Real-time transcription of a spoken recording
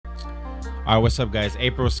All right, what's up, guys?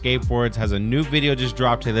 April Skateboards has a new video just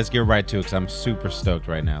dropped today. Let's get right to it because I'm super stoked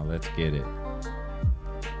right now. Let's get it.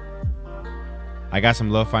 I got some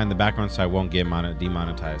lo-fi in the background so I won't get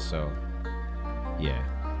demonetized, so yeah.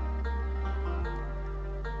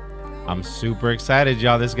 I'm super excited,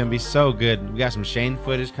 y'all. This is going to be so good. We got some Shane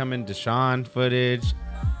footage coming, Deshaun footage,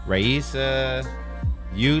 Raisa,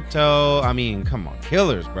 Yuto. I mean, come on.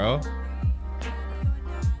 Killers, bro.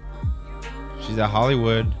 She's at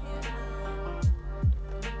Hollywood.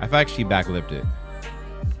 I feel like she backlipped it.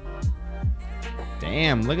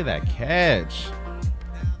 Damn, look at that catch.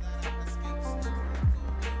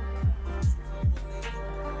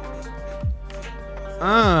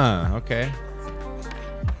 Okay.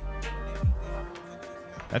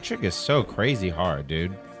 That trick is so crazy hard,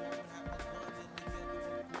 dude.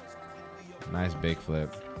 Nice big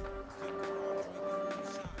flip.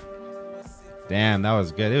 Damn, that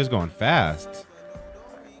was good. It was going fast.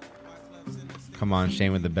 Come on,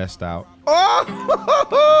 Shane with the best style. Oh,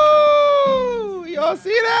 y'all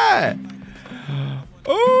see that?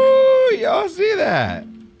 Oh, y'all see that?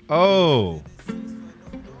 Oh,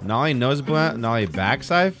 nollie nose blunt, nollie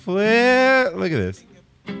backside flip. Look at this.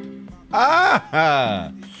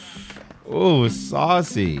 Ah, oh,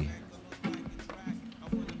 saucy.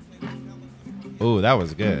 Oh, that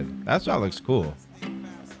was good. That's what looks cool.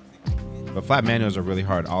 But flat manuals are really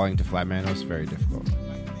hard. Olling to flat manuals is very difficult.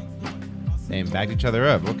 They backed each other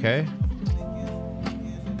up. Okay.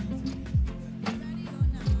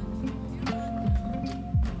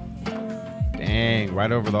 Dang,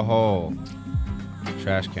 right over the hole.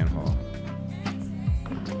 Trash can hole.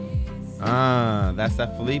 That's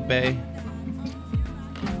that Felipe.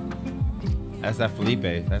 That's that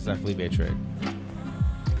Felipe. That's that Felipe trick.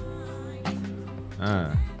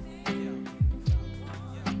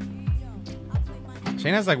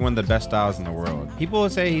 Shane has like one of the best styles in the world. People will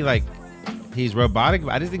say he's robotic,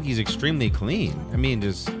 but I just think he's extremely clean. I mean,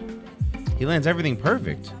 he lands everything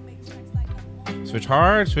perfect. Switch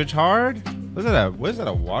hard, switch hard. What is that,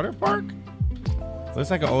 a water park? Looks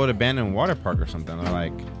like an old abandoned water park or something. Or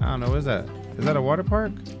like, I don't know, what is that? Is that a water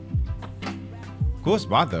park? Cool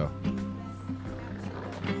spot though.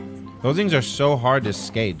 Those things are so hard to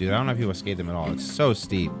skate, dude. I don't know if people skate them at all. It's so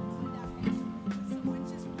steep.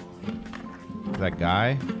 Is that Guy?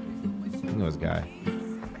 I think it was Guy.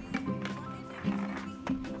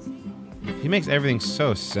 He makes everything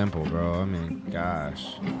so simple, bro. I mean,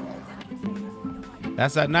 gosh.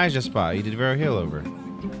 That's that Nyjah spot. He did very heel over.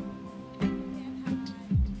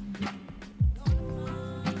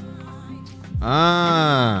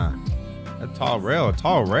 A tall rail, a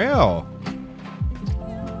tall rail.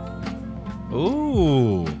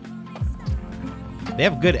 Ooh. They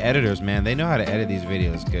have good editors, man. They know how to edit these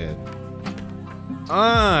videos good.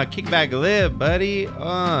 Kickback lip, buddy.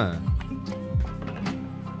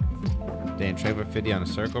 Damn, trailer 50 on a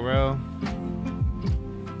circle rail.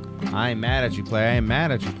 I ain't mad at you, player. I ain't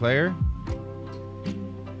mad at you, player.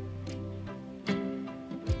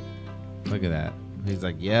 Look at that. He's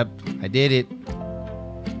like, yep, I did it.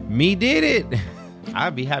 Me did it.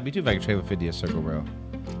 I'd be happy too if I could trailer 50 a circle rail.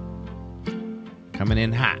 Coming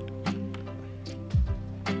in hot.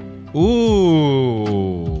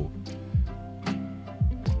 Ooh.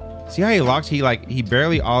 See how he locks? He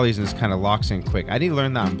barely ollies and just kind of locks in quick. I need to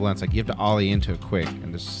learn that on blunts. Like you have to ollie into it quick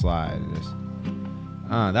and just slide. And just,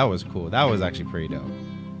 that was cool. That was actually pretty dope.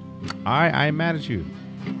 I ain't mad at you.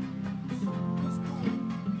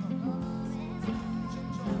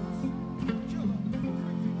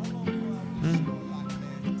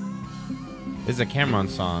 This is a Cameron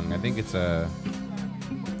song. I think it's an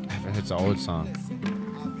old song.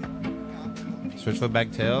 Switch flip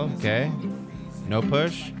back tail. Okay. No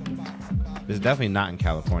push. This is definitely not in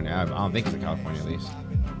California. I don't think it's in California at least.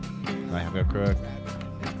 I have a crook.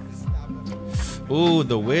 Ooh,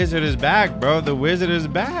 the wizard is back, bro. The wizard is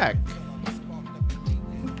back.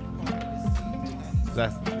 Is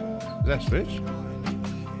that switch?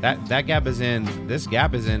 That gap is in. This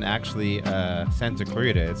gap is in actually Santa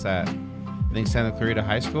Clarita. It's at I think Santa Clarita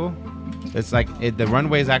High School. It's like the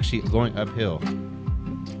runway is actually going uphill,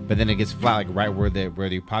 but then it gets flat, like right where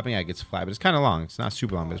you're popping at, it gets flat. But it's kind of long. It's not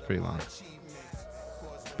super long, but it's pretty long.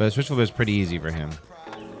 But the switch flip is pretty easy for him.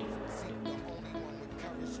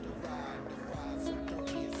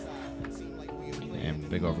 Damn,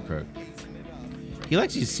 big overcook. He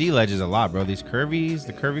likes these sea ledges a lot, bro. These curvies,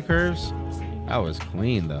 the curvy curves. That was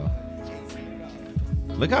clean though.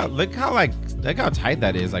 Look how tight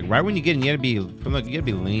that is. Like right when you get in, you gotta be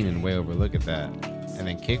lean and way over. Look at that. And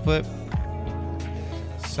then kickflip.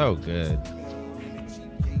 So good.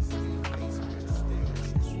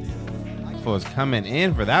 Fool's coming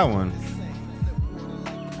in for that one.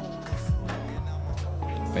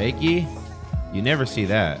 Fakey? You never see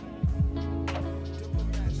that.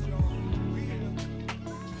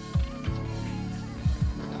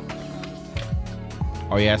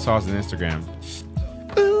 Oh yeah, I saw it on Instagram.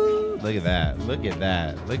 Ooh, look at that. Look at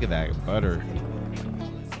that. Look at that butter.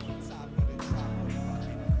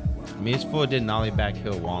 I mean, it's full did nollie back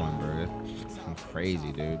hill Wallenberg. That's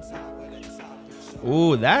crazy, dude.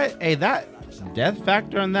 Ooh, that death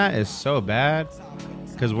factor on that is so bad.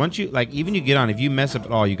 Because once you, like, even you get on, if you mess up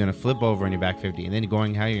at all, you're going to flip over on your back 50. And then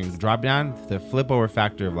going how you're going to drop down, the flip over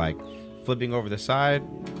factor of, like, flipping over the side,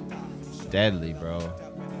 deadly, bro.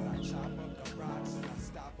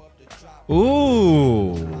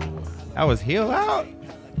 Ooh, that was heel out.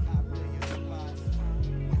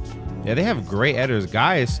 Yeah, they have great editors.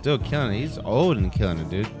 Guy is still killing it. He's old and killing it,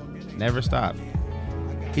 dude. Never stop.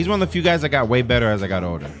 He's one of the few guys that got way better as I got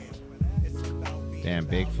older. Damn,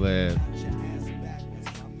 big flip.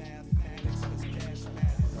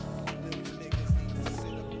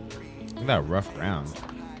 Look at that rough ground.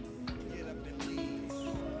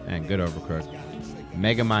 Man, good overcook.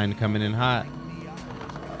 Megamind coming in hot.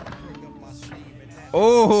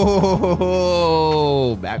 Oh,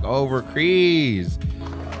 back over crease.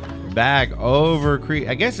 Back over crease.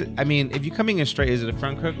 I guess, I mean, if you're coming in straight, is it a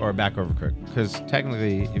front crook or a back over crook? Because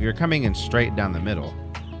technically, if you're coming in straight down the middle,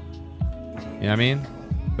 you know what I mean?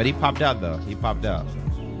 But he popped out, though. He popped out.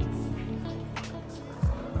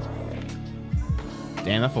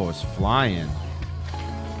 Damn, that fool was flying.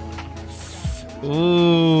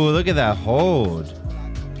 Ooh, look at that hold.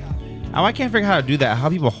 Oh, I can't figure out how to do that. How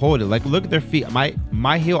people hold it. Like, look at their feet.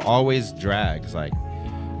 My heel always drags. Like,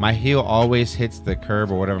 my heel always hits the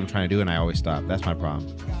curb or whatever I'm trying to do, and I always stop. That's my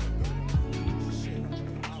problem.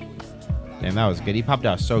 Damn, that was good. He popped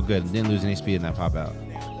out so good. Didn't lose any speed in that pop out.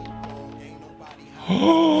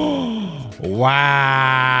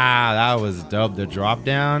 Wow, that was dope. The drop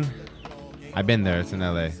down. I've been there. It's in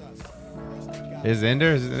LA. Is it in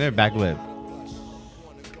there? Is it in there? Back lip.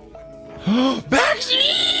 Back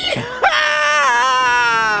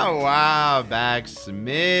wow, back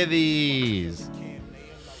smithies.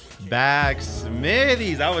 Back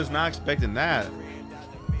smithies. I was not expecting that.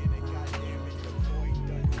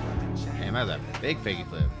 Damn, that's a big fakey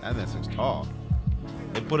flip. That looks tall.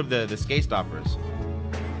 They put up the skate stoppers.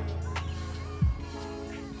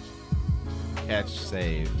 Catch,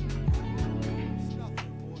 save.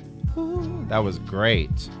 Ooh, that was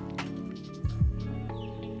great.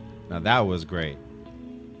 Now that was great.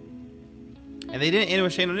 And they didn't end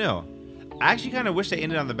with Shane Oneil. I actually kind of wish they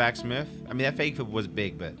ended on the backsmith. I mean, that fake flip was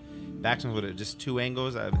big, but backsmith would have just two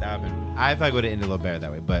angles. I feel like it would have ended a little better that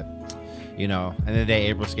way. But, you know, and then they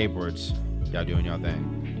April Skateboards. Y'all doing y'all thing.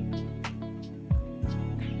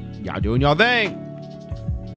 Y'all doing y'all thing.